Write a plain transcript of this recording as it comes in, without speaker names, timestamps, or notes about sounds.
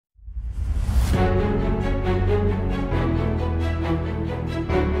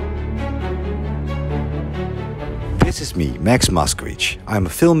is me, Max Moszkowicz. I'm a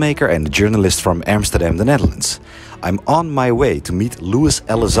filmmaker and a journalist from Amsterdam, the Netherlands. I'm on my way to meet Luis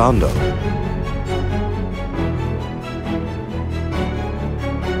Elizondo.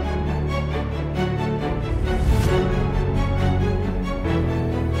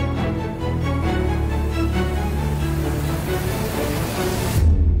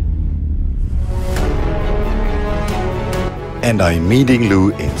 And I'm meeting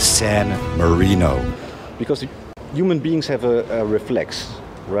Lue in San Marino. Because human beings have a reflex,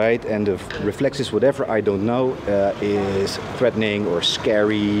 right? And the reflex is whatever I don't know is threatening or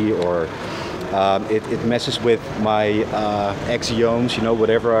scary, or it messes with my axioms, you know,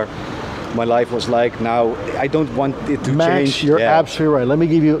 whatever my life was like. Now, I don't want it to Max, change. you're absolutely right. Let me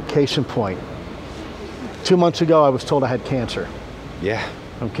give you a case in point. 2 months ago, I was told I had cancer. Yeah.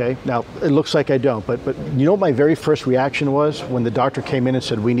 Okay, now it looks like I don't, but you know what my very first reaction was when the doctor came in and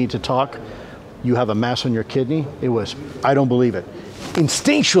said, we need to talk, you have a mass on your kidney? It was, I don't believe it.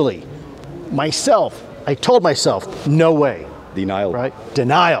 Instinctually, I told myself, no way. Denial. Right,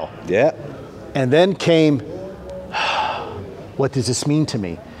 denial. Yeah. And then came, what does this mean to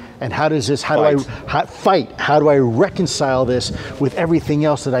me? And how does this, how do I reconcile this with everything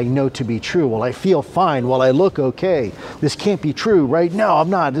else that I know to be true? Well, I feel fine. Well, I look okay. This can't be true, right? No,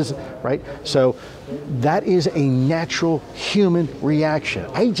 I'm not, right? So that is a natural human reaction.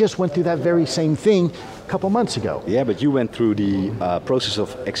 I just went through that very same thing a couple months ago. Yeah, but you went through the process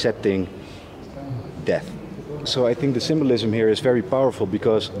of accepting death. So I think the symbolism here is very powerful,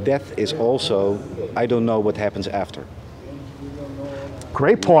 because death is also, I don't know what happens after.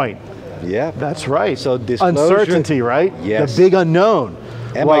 Great point. Yeah. That's right. So this uncertainty, right? Yes. The big unknown.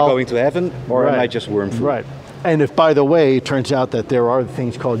 Am I going to heaven, or am I just worm food? Right. And if, by the way, it turns out that there are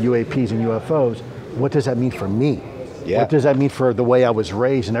things called UAPs and UFOs, what does that mean for me? Yeah. What does that mean for the way I was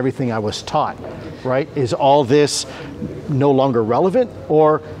raised and everything I was taught, right? Is all this no longer relevant,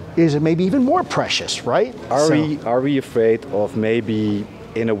 or is it maybe even more precious, right? Are we afraid of maybe,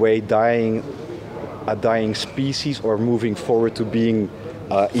 in a way, a dying species, or moving forward to being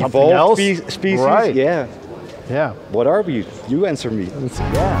evolved species? Right. Yeah. Yeah. What are we? You answer me.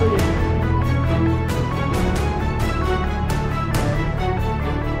 Yeah.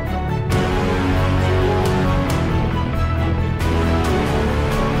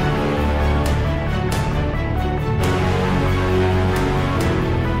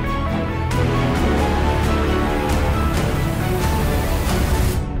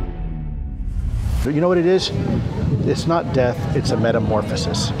 You know what it is? It's not death, it's a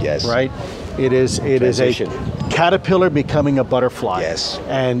metamorphosis. Yes. Right? It is a caterpillar becoming a butterfly. Yes.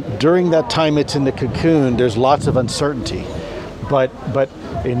 And during that time it's in the cocoon, there's lots of uncertainty. But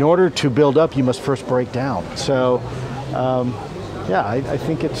in order to build up, you must first break down. So yeah, I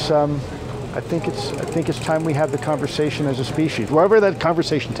think it's time we have the conversation as a species, wherever that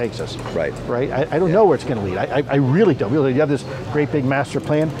conversation takes us. Right. Right. I don't know where it's going to lead. I really don't. Really, you have this great big master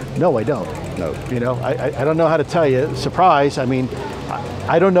plan? No, I don't. No. You know, I don't know how to tell you. Surprise. I mean,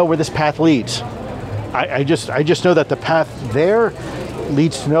 I don't know where this path leads. I just know that the path there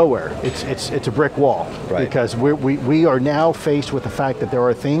leads to nowhere. It's a brick wall. Right. Because we are now faced with the fact that there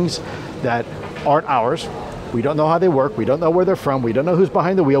are things that aren't ours. We don't know how they work. We don't know where they're from. We don't know who's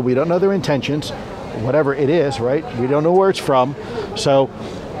behind the wheel. We don't know their intentions, whatever it is, right? We don't know where it's from. So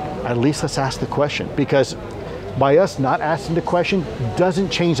at least let's ask the question, because by us not asking the question doesn't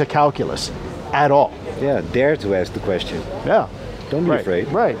change the calculus at all. Yeah, dare to ask the question. Yeah. Don't be afraid.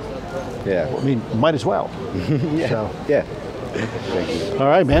 Right. Yeah. I mean, might as well. Yeah. So. Yeah. Thank you. All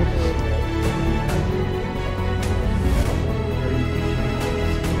right, man.